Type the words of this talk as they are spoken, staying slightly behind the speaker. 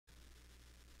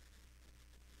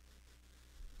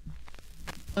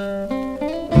The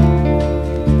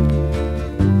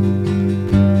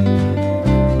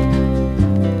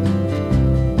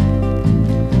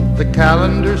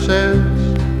calendar says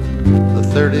the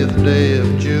 30th day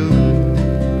of June.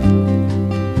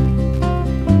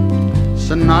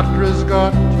 Sinatra's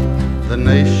got the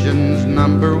nation's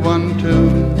 #1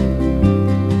 tune.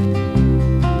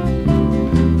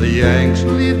 The Yanks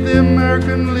lead the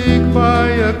American League by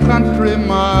a country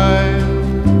mile.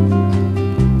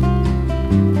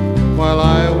 While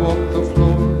I walk the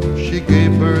floor, she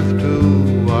gave birth to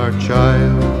our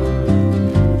child.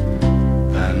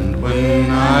 And when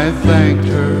I thanked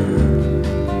her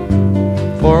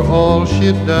for all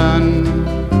she'd done,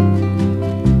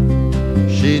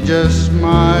 she just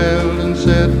smiled and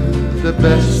said, the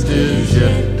best is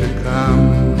yet to come.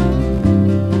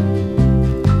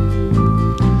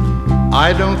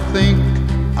 I don't think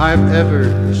I've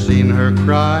ever seen her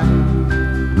cry.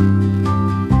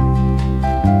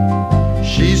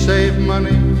 She saved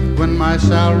money when my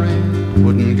salary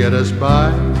wouldn't get us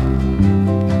by.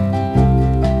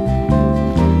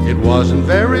 It wasn't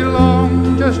very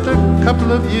long, just a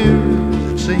couple of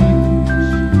years it seems.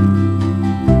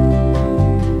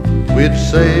 We'd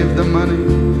saved the money,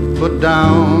 put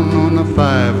down on a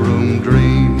 5-room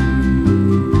dream.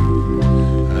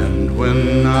 And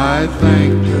when I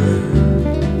thanked her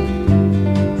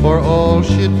for all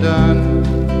she'd done,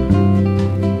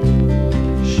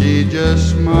 she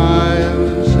just smiled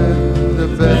and said, the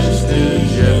best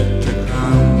is yet to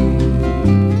come.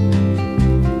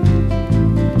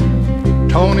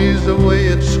 Tony's away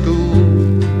at school,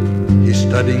 he's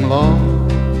studying law.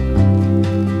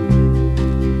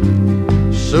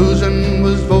 Susan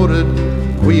was voted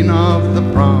queen of the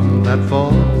prom that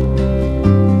fall.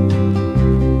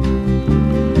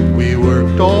 We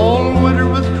worked all winter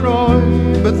with Troy,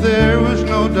 but there was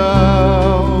no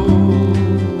doubt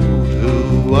who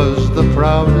was the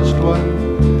proudest one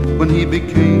when he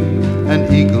became an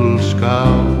Eagle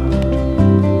Scout.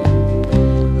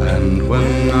 And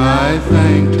when I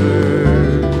thanked her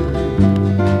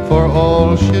for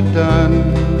all she'd done,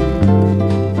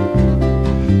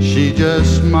 she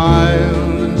just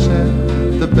smiled and said,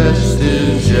 the best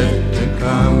is yet to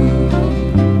come.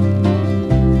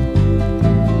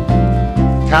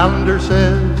 Calendar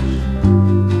says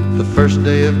the 1st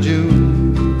day of June.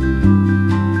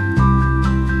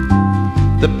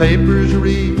 The papers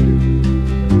read,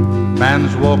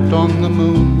 man's walked on the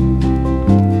moon.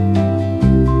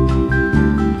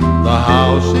 The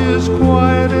house is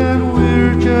quiet and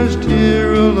we're just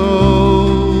here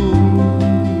alone.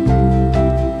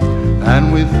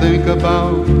 And we think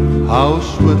about how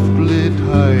swiftly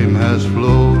time has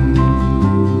flown.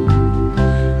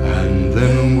 And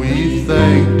then we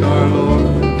thanked our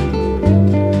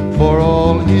Lord for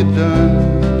all he'd done.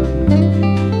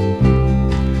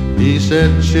 He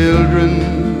said, children,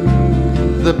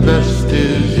 the best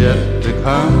is yet to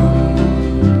come.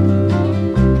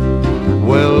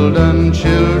 Well done,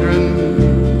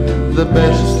 children, the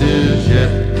best is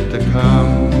yet to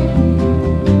come.